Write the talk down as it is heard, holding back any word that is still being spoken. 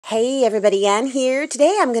Hey everybody, Ann here.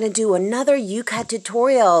 Today I'm going to do another YouCut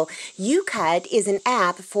tutorial. YouCut is an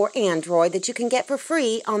app for Android that you can get for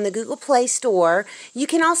free on the Google Play Store. You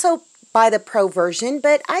can also buy the Pro version,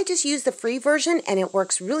 but I just use the free version and it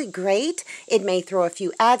works really great. It may throw a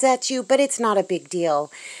few ads at you, but it's not a big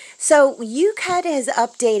deal. So YouCut has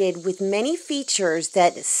updated with many features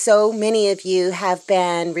that so many of you have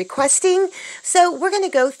been requesting. So we're going to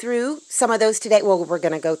go through some of those today. Well, we're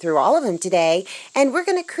going to go through all of them today, and we're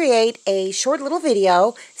going to create a short little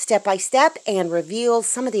video step by step and reveal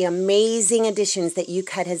some of the amazing additions that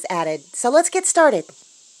YouCut has added. So let's get started.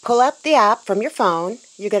 Pull up the app from your phone.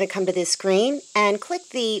 You're going to come to this screen and click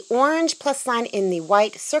the orange plus sign in the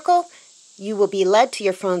white circle. You will be led to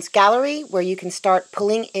your phone's gallery where you can start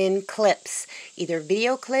pulling in clips, either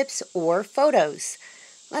video clips or photos.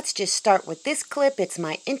 Let's just start with this clip. It's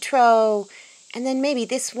my intro, and then maybe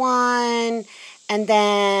this one, and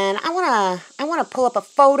then I want to pull up a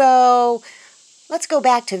photo. Let's go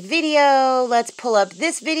back to video. Let's pull up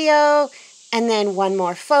this video, and then one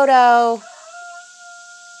more photo.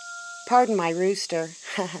 Pardon my rooster.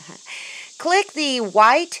 Click the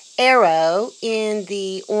white arrow in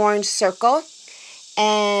the orange circle,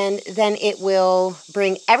 and then it will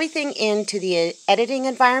bring everything into the editing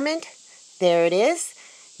environment. There it is.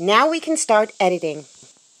 Now we can start editing.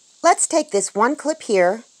 Let's take this one clip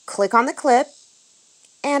here, click on the clip,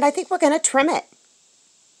 and I think we're going to trim it.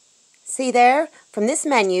 See there? From this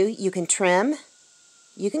menu, you can trim,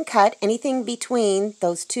 you can cut. Anything between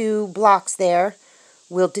those two blocks there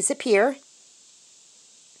will disappear.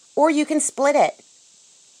 Or you can split it,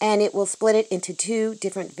 and it will split it into two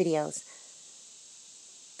different videos.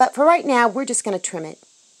 But for right now, we're just going to trim it.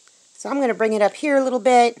 So I'm going to bring it up here a little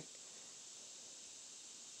bit.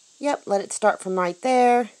 Yep, let it start from right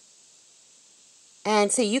there.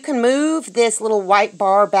 And so you can move this little white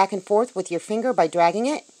bar back and forth with your finger by dragging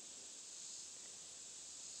it.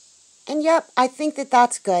 And yep, I think that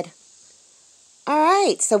that's good. All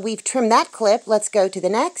right, so we've trimmed that clip. Let's go to the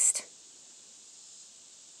next.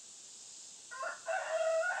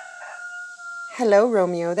 Hello,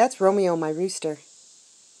 Romeo. That's Romeo, my rooster.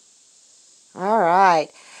 All right.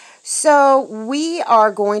 So we are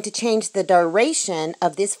going to change the duration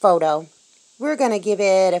of this photo. We're going to give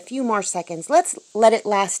it a few more seconds. Let's let it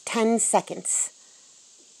last 10 seconds.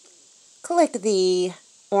 Click the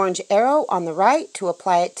orange arrow on the right to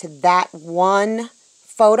apply it to that one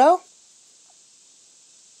photo.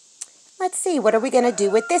 Let's see, what are we going to do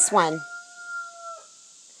with this one?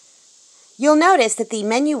 You'll notice that the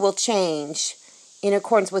menu will change in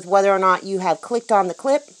accordance with whether or not you have clicked on the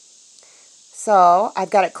clip. So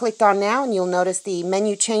I've got it clicked on now, and you'll notice the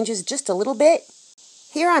menu changes just a little bit.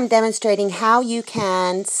 Here I'm demonstrating how you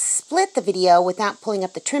can split the video without pulling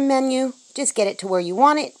up the trim menu. Just get it to where you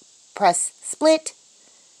want it. Press split.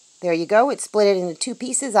 There you go. It split it into two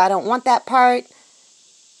pieces. I don't want that part.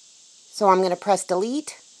 So I'm going to press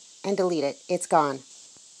delete and delete it. It's gone.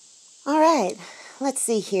 All right. Let's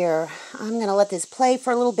see here. I'm going to let this play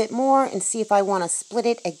for a little bit more and see if I want to split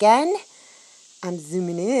it again. I'm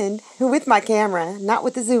zooming in with my camera, not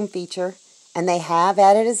with the zoom feature. And they have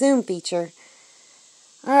added a zoom feature.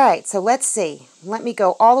 All right, so let's see. Let me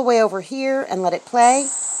go all the way over here and let it play.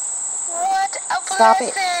 What a Stop blessing!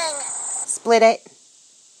 it. Split it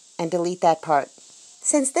and delete that part.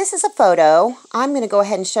 Since this is a photo, I'm going to go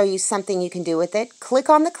ahead and show you something you can do with it. Click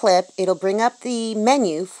on the clip. It'll bring up the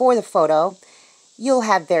menu for the photo. You'll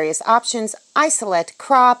have various options. I select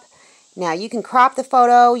crop. Now you can crop the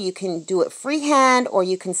photo, you can do it freehand, or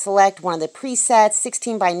you can select one of the presets.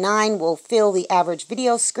 16 by 9 will fill the average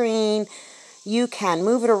video screen. You can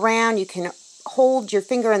move it around. You can hold your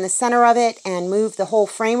finger in the center of it and move the whole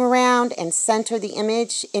frame around and center the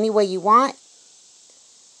image any way you want.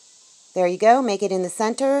 There you go, make it in the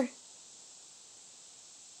center.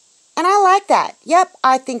 And I like that. Yep,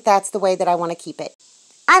 I think that's the way that I want to keep it.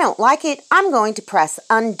 I don't like it, I'm going to press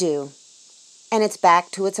undo. And it's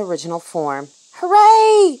back to its original form.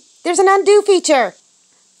 Hooray! There's an undo feature.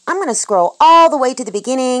 I'm going to scroll all the way to the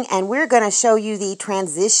beginning, and we're going to show you the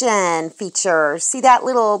transition feature. See that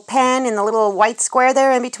little pen in the little white square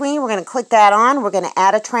there in between? We're going to click that on. We're going to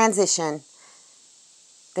add a transition.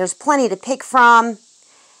 There's plenty to pick from.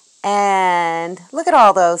 And look at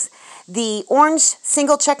all those. The orange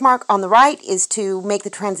single check mark on the right is to make the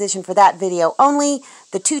transition for that video only.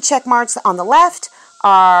 The two check marks on the left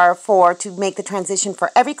are to make the transition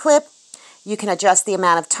for every clip. You can adjust the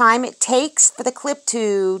amount of time it takes for the clip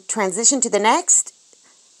to transition to the next.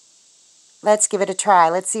 Let's give it a try.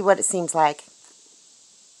 Let's see what it seems like.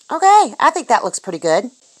 Okay, I think that looks pretty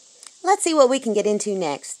good. Let's see what we can get into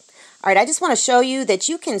next. All right, I just want to show you that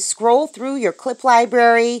you can scroll through your clip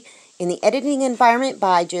library in the editing environment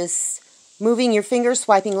by just moving your finger,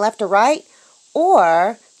 swiping left or right,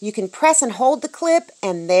 or you can press and hold the clip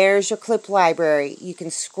and there's your clip library. You can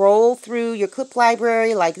scroll through your clip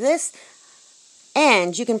library like this,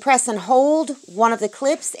 and you can press and hold one of the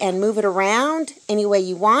clips and move it around any way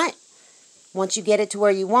you want. Once you get it to where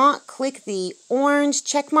you want, click the orange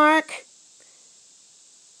check mark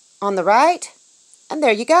on the right, and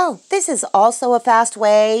there you go. This is also a fast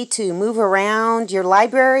way to move around your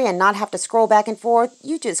library and not have to scroll back and forth.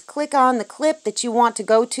 You just click on the clip that you want to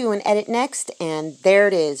go to and edit next, and there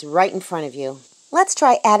it is right in front of you. Let's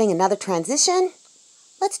try adding another transition.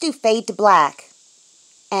 Let's do fade to black.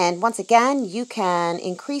 And once again, you can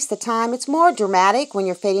increase the time. It's more dramatic when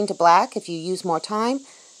you're fading to black if you use more time.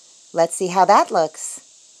 Let's see how that looks.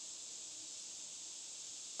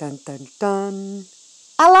 Dun, dun, dun.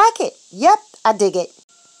 I like it. Yep, I dig it.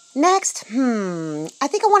 Next, I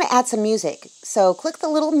think I want to add some music. So click the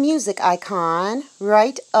little music icon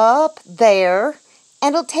right up there,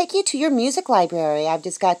 and it'll take you to your music library. I've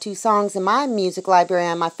just got 2 songs in my music library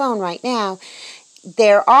on my phone right now.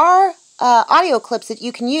 There are audio clips that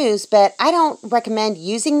you can use, but I don't recommend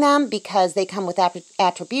using them because they come with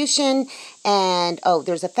attribution and,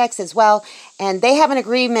 there's effects as well, and they have an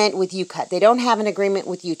agreement with YouCut. They don't have an agreement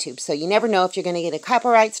with YouTube, so you never know if you're going to get a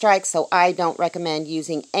copyright strike, so I don't recommend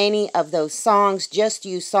using any of those songs. Just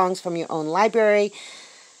use songs from your own library.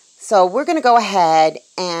 So we're going to go ahead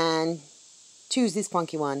and choose this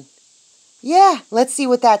funky one. Yeah, let's see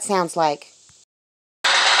what that sounds like.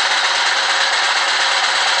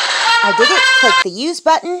 I dig it. Click the use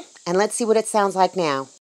button and let's see what it sounds like now.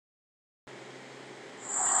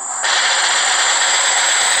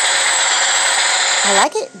 I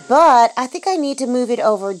like it, but I think I need to move it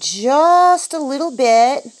over just a little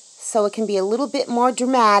bit so it can be a little bit more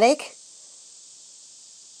dramatic.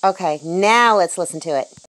 Okay, now let's listen to it.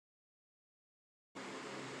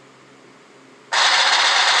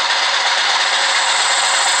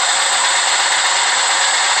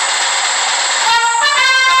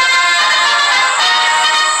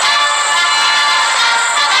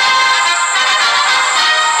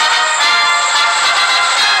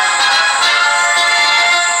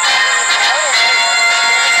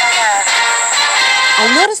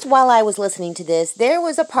 I noticed while I was listening to this, there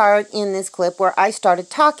was a part in this clip where I started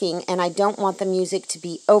talking, and I don't want the music to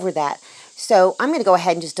be over that. So I'm going to go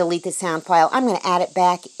ahead and just delete the sound file. I'm going to add it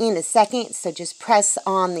back in a second, so just press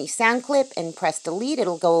on the sound clip and press delete.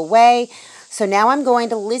 It'll go away. So now I'm going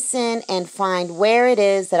to listen and find where it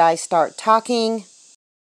is that I start talking.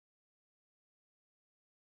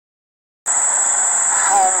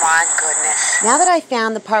 Oh my goodness. Now that I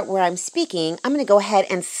found the part where I'm speaking, I'm going to go ahead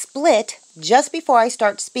and split just before I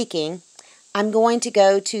start speaking. I'm going to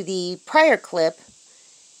go to the prior clip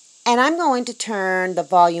and I'm going to turn the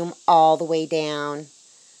volume all the way down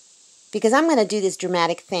because I'm going to do this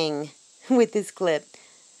dramatic thing with this clip.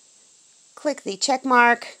 Click the check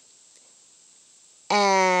mark,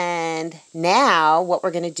 and now what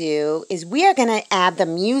we're going to do is we are going to add the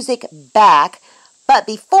music back, but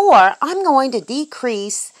before I'm going to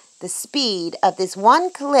decrease the speed of this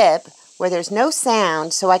one clip where there's no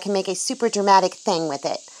sound so I can make a super dramatic thing with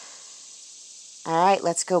it. Alright,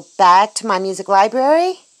 let's go back to my music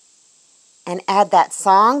library and add that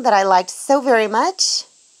song that I liked so very much.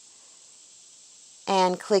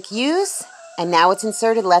 And click use, and now it's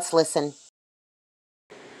inserted. Let's listen.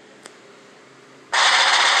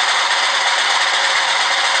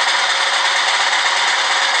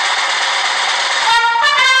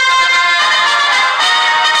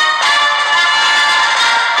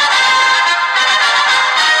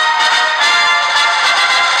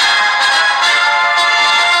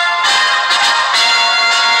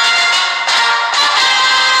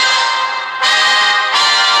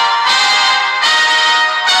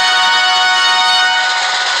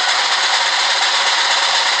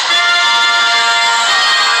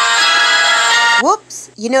 Whoops,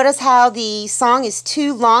 you notice how the song is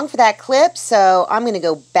too long for that clip, so I'm going to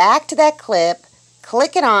go back to that clip,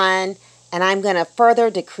 click it on, and I'm going to further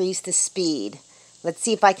decrease the speed. Let's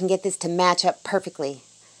see if I can get this to match up perfectly.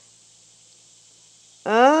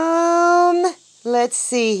 Let's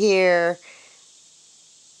see here.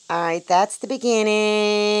 Alright, that's the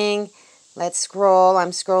beginning. Let's scroll. I'm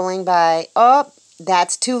scrolling by,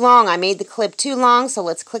 that's too long. I made the clip too long, so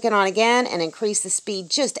let's click it on again and increase the speed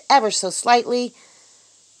just ever so slightly.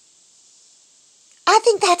 I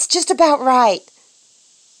think that's just about right.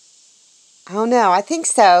 Oh no, I think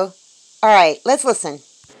so. Alright, let's listen.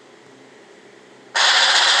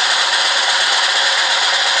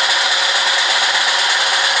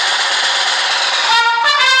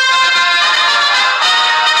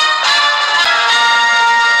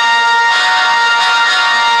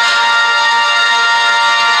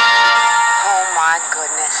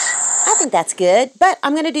 think that's good, but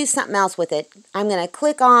I'm going to do something else with it. I'm going to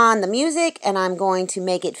click on the music and I'm going to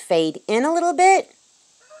make it fade in a little bit.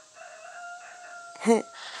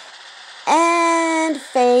 And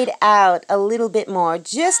fade out a little bit more,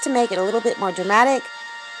 just to make it a little bit more dramatic.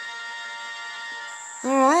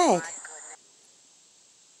 All right.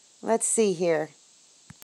 Let's see here.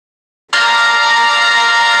 Oh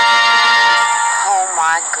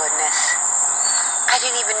my goodness. I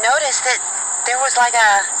didn't even notice that there was like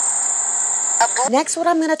a Next, what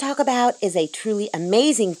I'm going to talk about is a truly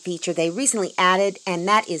amazing feature they recently added, and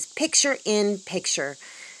that is Picture in Picture.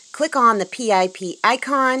 Click on the PIP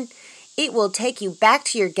icon. It will take you back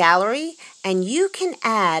to your gallery, and you can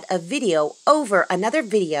add a video over another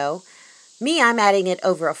video. Me, I'm adding it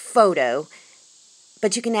over a photo,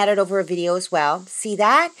 but you can add it over a video as well. See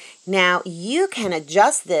that? Now, you can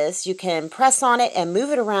adjust this. You can press on it and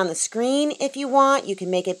move it around the screen if you want. You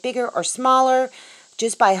can make it bigger or smaller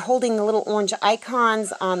just by holding the little orange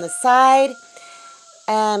icons on the side.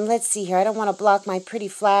 Let's see here. I don't want to block my pretty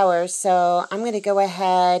flowers, so I'm going to go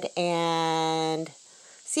ahead and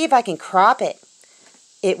see if I can crop it.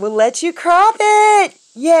 It will let you crop it!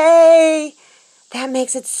 Yay! That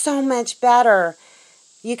makes it so much better.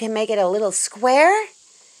 You can make it a little square,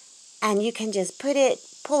 and you can just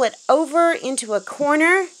pull it over into a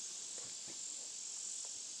corner.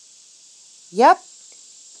 Yep.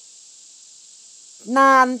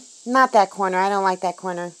 Nah, not that corner. I don't like that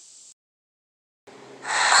corner.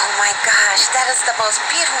 Oh my gosh, that is the most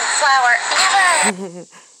beautiful flower ever!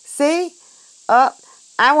 See? Oh,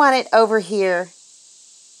 I want it over here.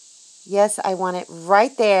 Yes, I want it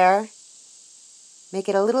right there. Make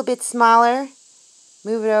it a little bit smaller.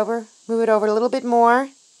 Move it over a little bit more.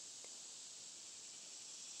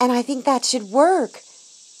 And I think that should work.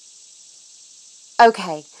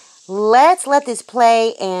 Okay, let's let this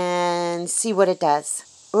play and see what it does.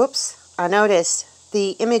 Oops, I noticed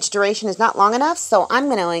the image duration is not long enough, so I'm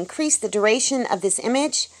going to increase the duration of this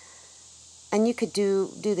image. And you could do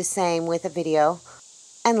the same with a video.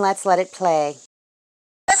 And let's let it play.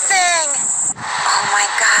 Listen! Oh my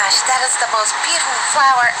gosh, that is the most beautiful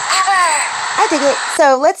flower ever! I dig it.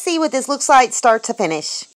 So let's see what this looks like start to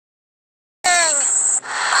finish.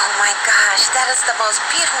 Oh my gosh, that is the most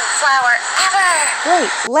beautiful flower ever!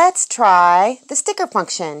 Great. Let's try the sticker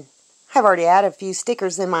function. I've already added a few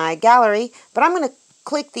stickers in my gallery, but I'm going to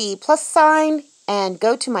click the plus sign and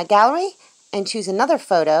go to my gallery and choose another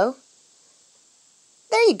photo.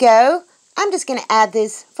 There you go. I'm just going to add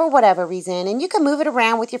this for whatever reason, and you can move it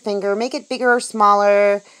around with your finger, make it bigger or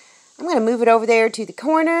smaller. I'm going to move it over there to the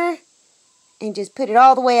corner and just put it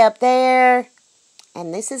all the way up there.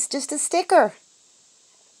 And this is just a sticker.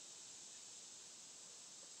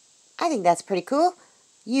 I think that's pretty cool.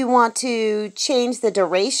 You want to change the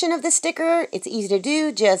duration of the sticker. It's easy to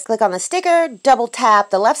do. Just click on the sticker, double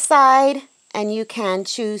tap the left side, and you can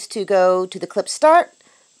choose to go to the clip start.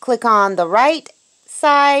 Click on the right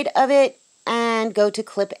side of it and go to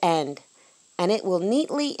clip end. And it will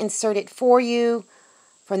neatly insert it for you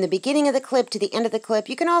from the beginning of the clip to the end of the clip.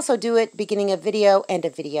 You can also do it beginning of video, end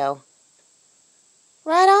of video.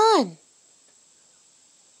 Right on.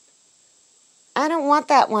 I don't want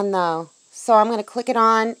that one though. So I'm going to click it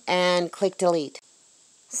on and click delete.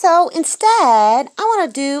 So instead, I want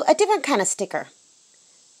to do a different kind of sticker.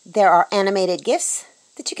 There are animated GIFs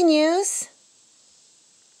that you can use.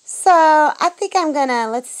 So I think I'm going to,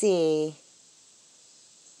 let's see.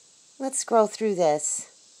 Let's scroll through this.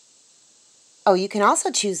 Oh, you can also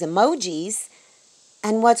choose emojis.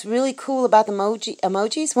 And what's really cool about the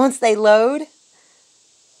emojis, once they load,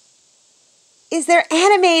 is they're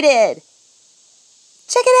animated.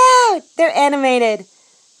 Check it out! They're animated.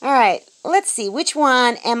 All right, let's see. Which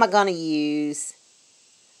one am I going to use?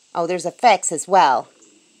 Oh, there's effects as well.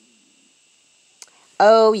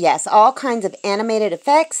 Oh, yes, all kinds of animated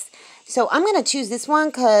effects. So I'm going to choose this one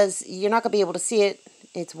because you're not going to be able to see it.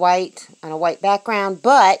 It's white on a white background.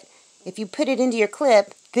 But if you put it into your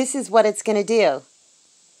clip, this is what it's going to do.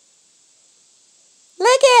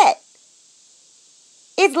 Look it!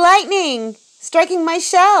 It's lightning striking my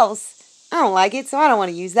shelves. I don't like it, so I don't want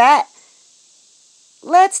to use that.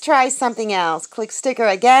 Let's try something else. Click sticker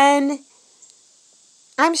again.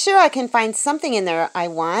 I'm sure I can find something in there I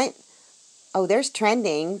want. Oh, there's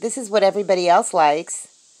trending. This is what everybody else likes.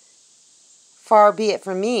 Far be it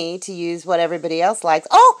from me to use what everybody else likes.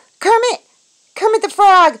 Oh, Kermit! Kermit the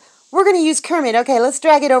Frog! We're going to use Kermit. Okay, let's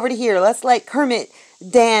drag it over to here. Let's let Kermit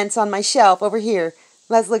dance on my shelf over here.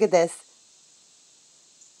 Let's look at this.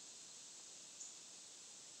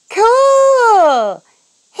 Cool!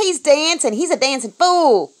 He's dancing. He's a dancing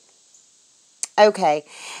fool. Okay,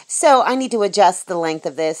 so I need to adjust the length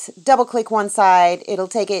of this. Double click one side. It'll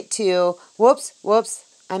take it to, whoops,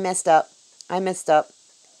 I messed up.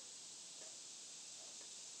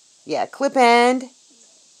 Yeah, clip end.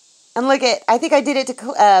 And look at, I think I did it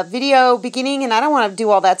to video beginning, and I don't want to do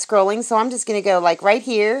all that scrolling, so I'm just going to go like right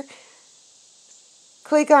here.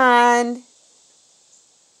 Click on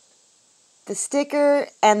the sticker,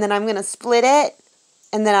 and then I'm going to split it,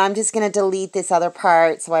 and then I'm just going to delete this other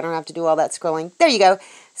part so I don't have to do all that scrolling. There you go.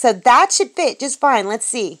 So that should fit just fine. Let's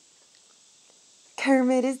see.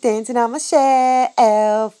 Kermit is dancing on my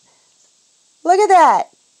shelf. Look at that.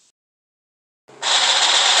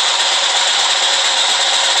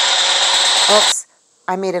 Oops,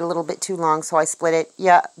 I made it a little bit too long, so I split it.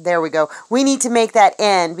 Yeah, there we go. We need to make that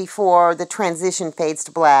end before the transition fades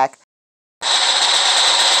to black.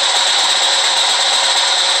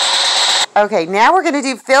 Okay, now we're going to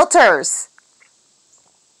do filters.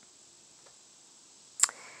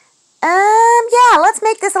 Yeah, let's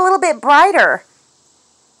make this a little bit brighter.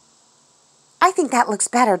 I think that looks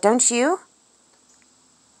better, don't you?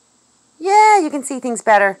 Yeah, you can see things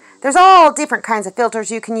better. There's all different kinds of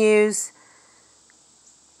filters you can use.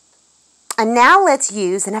 And now let's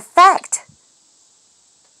use an effect.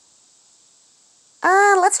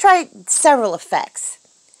 Let's try several effects.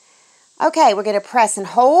 Okay, we're going to press and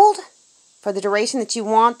hold for the duration that you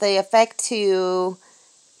want the effect to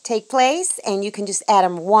take place, and you can just add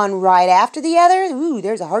them one right after the other. Ooh,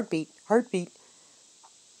 there's a heartbeat.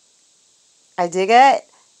 I dig it.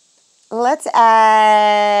 Let's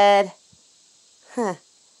add,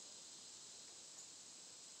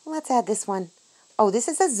 let's add this one. Oh, this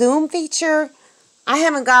is a zoom feature. I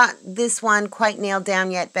haven't got this one quite nailed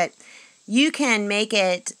down yet, but you can make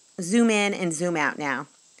it zoom in and zoom out now.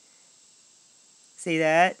 See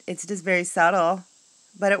that? It's just very subtle,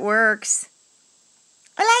 but it works.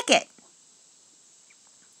 I like it.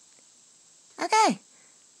 Okay.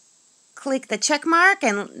 Click the check mark,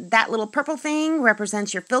 and that little purple thing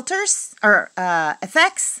represents your filters, or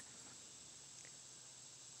effects.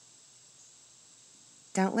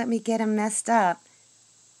 Don't let me get them messed up.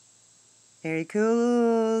 Very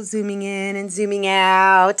cool. Zooming in and zooming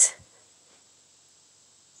out.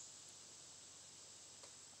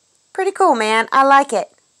 Pretty cool, man. I like it.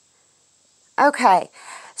 Okay.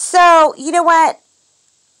 So, you know what?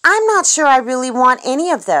 I'm not sure I really want any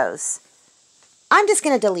of those. I'm just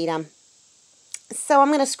going to delete them. So I'm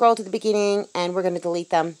going to scroll to the beginning, and we're going to delete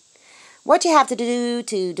them. What you have to do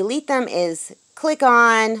to delete them is click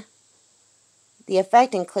on the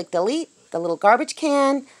effect and click delete, the little garbage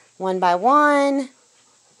can, one by one.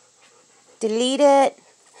 Delete it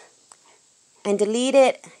and delete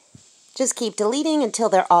it. Just keep deleting until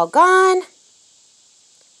they're all gone.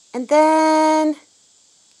 And then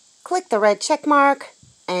click the red check mark,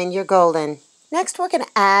 and you're golden. Next, we're going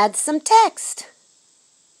to add some text.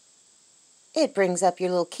 It brings up your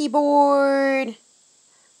little keyboard.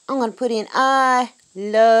 I'm going to put in I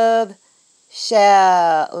love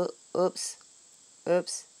shall. Oops.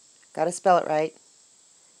 Got to spell it right.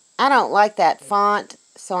 I don't like that font,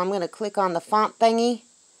 so I'm going to click on the font thingy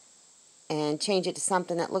and change it to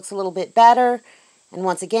something that looks a little bit better. And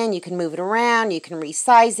once again, you can move it around. You can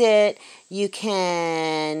resize it. You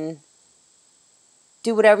can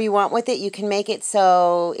do whatever you want with it. You can make it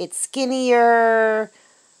so it's skinnier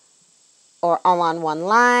or all on one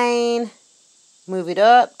line. Move it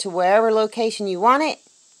up to wherever location you want it.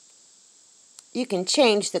 You can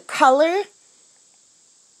change the color,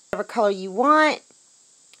 whatever color you want.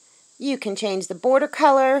 You can change the border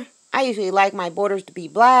color. I usually like my borders to be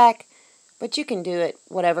black, but you can do it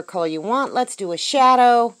whatever color you want. Let's do a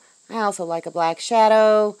shadow. I also like a black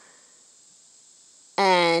shadow.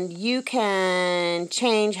 And you can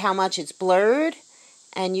change how much it's blurred,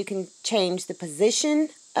 and you can change the position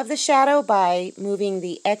of the shadow by moving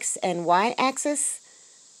the X and Y axis.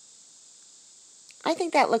 I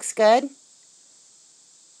think that looks good.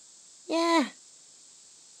 Yeah.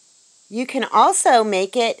 You can also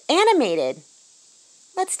make it animated.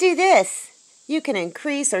 Let's do this. You can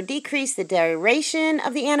increase or decrease the duration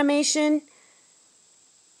of the animation.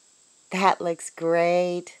 That looks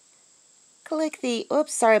great. Click the,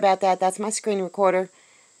 oops, sorry about that. That's my screen recorder.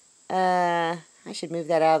 I should move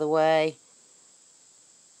that out of the way.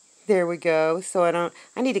 There we go. So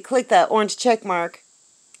I need to click the orange check mark.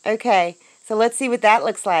 Okay, so let's see what that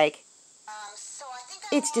looks like.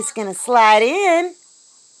 It's just going to slide in.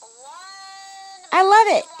 I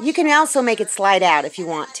love it. You can also make it slide out if you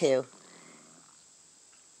want to.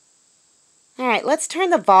 Alright, let's turn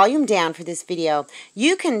the volume down for this video.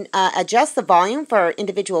 You can adjust the volume for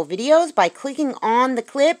individual videos by clicking on the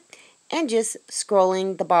clip and just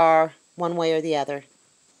scrolling the bar one way or the other.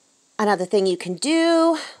 Another thing you can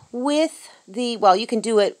do with you can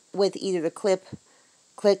do it with either the clip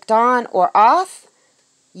clicked on or off.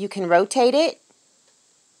 You can rotate it.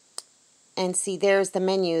 And see, there's the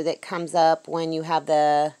menu that comes up when you have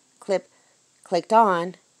the clip clicked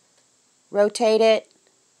on. Rotate it.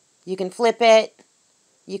 You can flip it.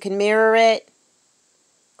 You can mirror it.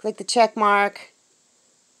 Click the check mark.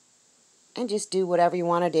 And just do whatever you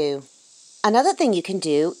want to do. Another thing you can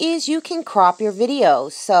do is you can crop your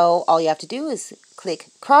videos. So all you have to do is click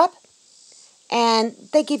crop. And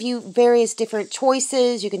they give you various different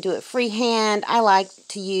choices. You can do it freehand. I like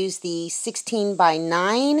to use the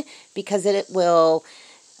 16:9 because it will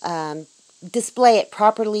display it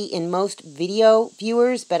properly in most video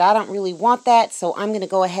viewers, but I don't really want that, so I'm going to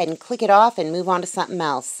go ahead and click it off and move on to something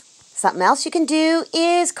else. Something else you can do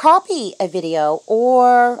is copy a video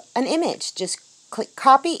or an image. Just click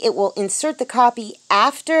copy. It will insert the copy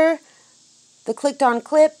after the clicked on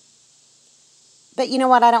clip. But you know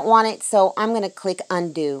what? I don't want it, so I'm going to click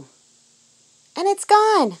undo. And it's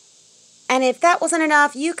gone. And if that wasn't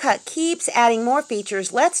enough, YouCut keeps adding more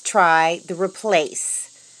features. Let's try the replace.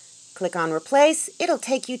 Click on replace. It'll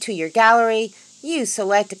take you to your gallery. You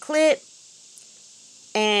select a clip,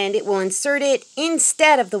 and it will insert it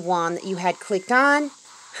instead of the one that you had clicked on.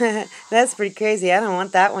 That's pretty crazy. I don't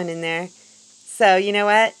want that one in there. So you know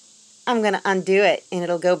what? I'm going to undo it, and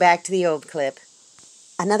it'll go back to the old clip.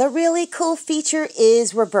 Another really cool feature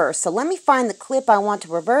is reverse. So let me find the clip I want to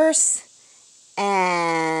reverse,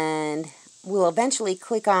 and we'll eventually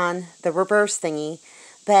click on the reverse thingy.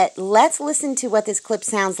 But let's listen to what this clip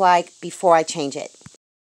sounds like before I change it.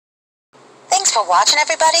 Thanks for watching,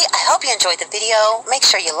 everybody. I hope you enjoyed the video. Make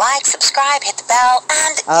sure you like, subscribe, hit the bell,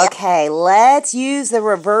 and... Okay, let's use the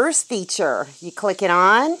reverse feature. You click it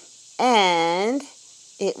on, and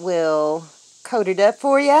it will code it up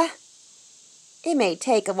for you. It may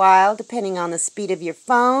take a while depending on the speed of your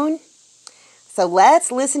phone. So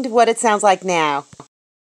let's listen to what it sounds like now.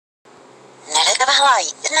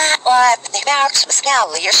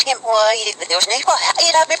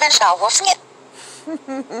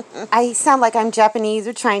 I sound like I'm Japanese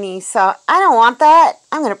or Chinese, so I don't want that.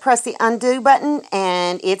 I'm going to press the undo button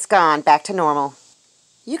and it's gone back to normal.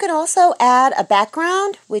 You can also add a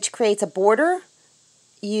background, which creates a border.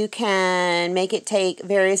 You can make it take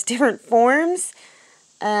various different forms.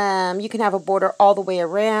 You can have a border all the way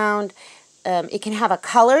around. It can have a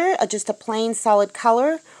color, just a plain solid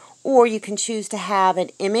color, or you can choose to have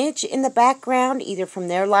an image in the background, either from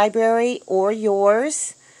their library or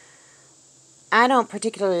yours. I don't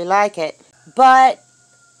particularly like it, but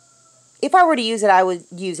if I were to use it, I would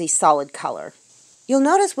use a solid color. You'll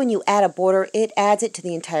notice when you add a border, it adds it to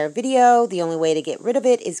the entire video. The only way to get rid of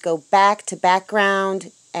it is go back to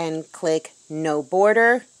background and click no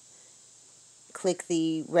border. Click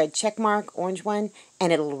the red check mark, orange one,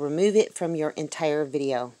 and it'll remove it from your entire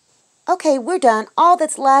video. Okay, we're done. All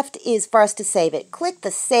that's left is for us to save it. Click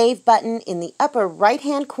the save button in the upper right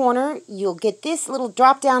hand corner. You'll get this little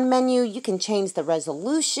drop down menu. You can change the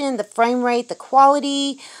resolution, the frame rate, the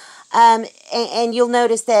quality. And you'll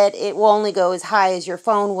notice that it will only go as high as your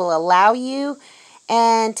phone will allow you.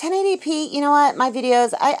 And 1080p, you know what, my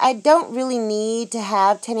videos, I don't really need to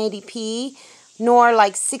have 1080p, nor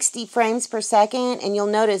like 60 frames per second. And you'll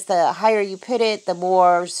notice the higher you put it, the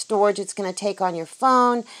more storage it's going to take on your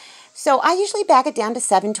phone. So I usually back it down to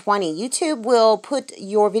 720. YouTube will put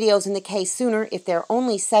your videos in the case sooner if they're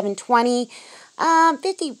only 720.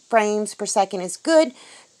 50 frames per second is good.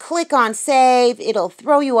 Click on save. It'll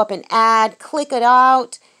throw you up an ad. Click it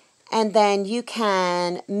out. And then you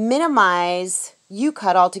can minimize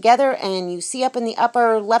YouCut altogether. And you see up in the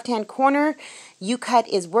upper left-hand corner, YouCut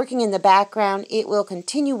is working in the background. It will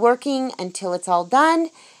continue working until it's all done.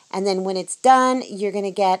 And then when it's done, you're going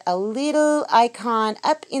to get a little icon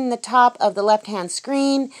up in the top of the left-hand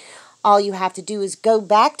screen. All you have to do is go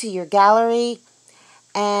back to your gallery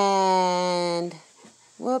and,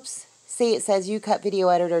 whoops, see it says YouCut Video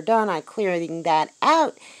Editor done. I'm clearing that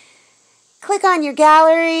out. Click on your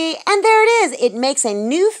gallery, and there it is. It makes a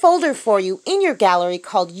new folder for you in your gallery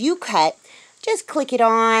called YouCut. Just click it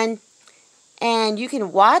on, and you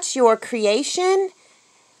can watch your creation.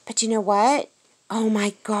 But you know what? Oh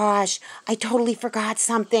my gosh, I totally forgot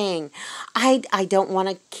something. I don't want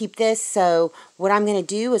to keep this, so what I'm going to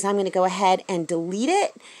do is I'm going to go ahead and delete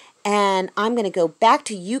it, and I'm going to go back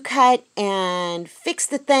to YouCut and fix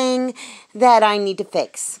the thing that I need to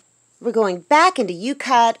fix. We're going back into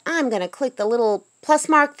YouCut. I'm going to click the little plus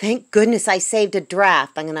mark. Thank goodness I saved a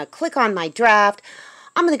draft. I'm going to click on my draft.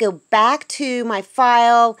 I'm going to go back to my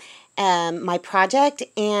file, my project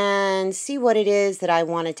and see what it is that I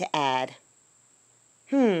wanted to add.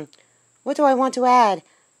 What do I want to add?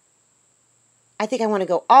 I think I want to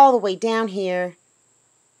go all the way down here.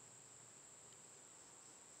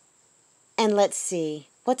 And let's see.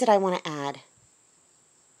 What did I want to add?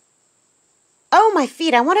 Oh, my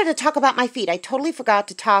feet. I wanted to talk about my feet. I totally forgot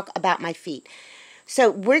to talk about my feet. So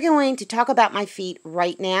we're going to talk about my feet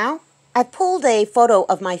right now. I pulled a photo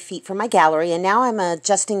of my feet from my gallery, and now I'm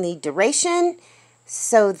adjusting the duration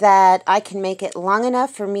so that I can make it long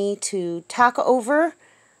enough for me to talk over.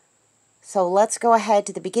 So let's go ahead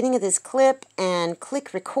to the beginning of this clip and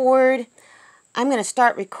click record. I'm going to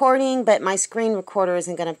start recording, but my screen recorder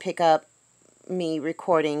isn't going to pick up me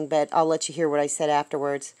recording, but I'll let you hear what I said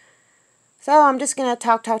afterwards. So I'm just going to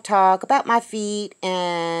talk about my feet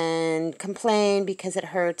and complain because it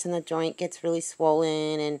hurts and the joint gets really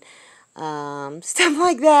swollen and stuff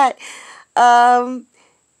like that.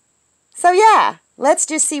 So yeah, let's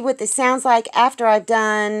just see what this sounds like after I've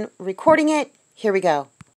done recording it. Here we go.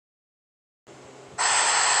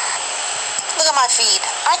 Look at my feet.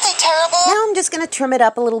 Aren't they terrible? Now I'm just going to trim it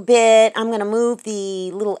up a little bit. I'm going to move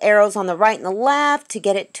the little arrows on the right and the left to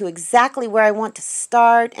get it to exactly where I want to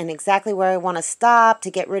start and exactly where I want to stop,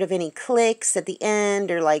 to get rid of any clicks at the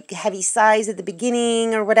end or like heavy sighs at the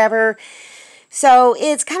beginning or whatever. So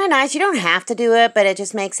it's kind of nice. You don't have to do it, but it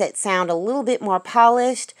just makes it sound a little bit more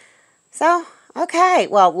polished. So, okay,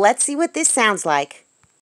 well, let's see what this sounds like.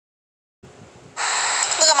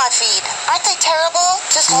 Look at my feet. Aren't they terrible?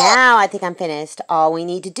 Just look. Now I think I'm finished. All we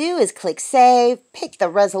need to do is click save, pick the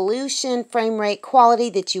resolution, frame rate, quality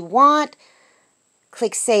that you want,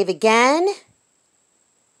 click save again,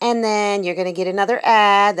 and then you're going to get another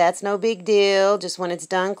ad. That's no big deal. Just when it's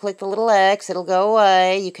done, click the little X. It'll go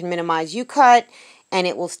away. You can minimize YouCut, and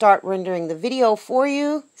it will start rendering the video for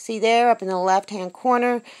you. See there up in the left-hand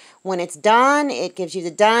corner. When it's done, it gives you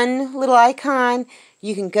the done little icon.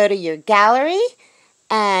 You can go to your gallery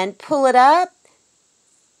and pull it up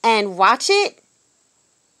and watch it.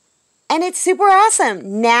 And it's super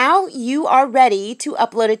awesome. Now you are ready to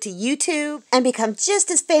upload it to YouTube and become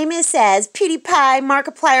just as famous as PewDiePie,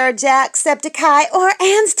 Markiplier, Jacksepticeye, or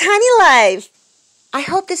Anne's Tiny Life. I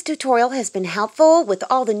hope this tutorial has been helpful with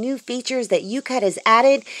all the new features that YouCut has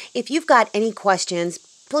added. If you've got any questions,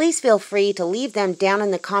 please feel free to leave them down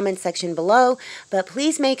in the comment section below, but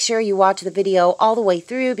please make sure you watch the video all the way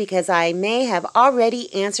through because I may have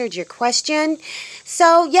already answered your question.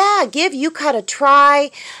 So yeah, give YouCut a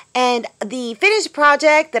try, and the finished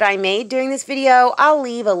project that I made during this video, I'll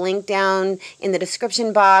leave a link down in the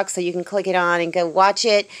description box so you can click it on and go watch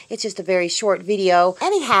it. It's just a very short video.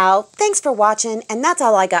 Anyhow, thanks for watching, and that's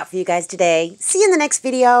all I got for you guys today. See you in the next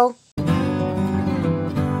video.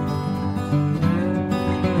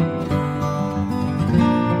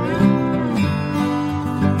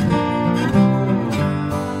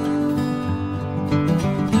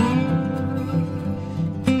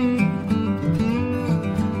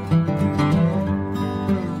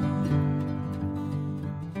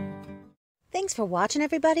 Thanks for watching,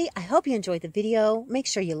 everybody. I hope you enjoyed the video. Make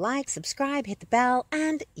sure you like, subscribe, hit the bell,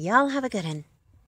 and y'all have a good one.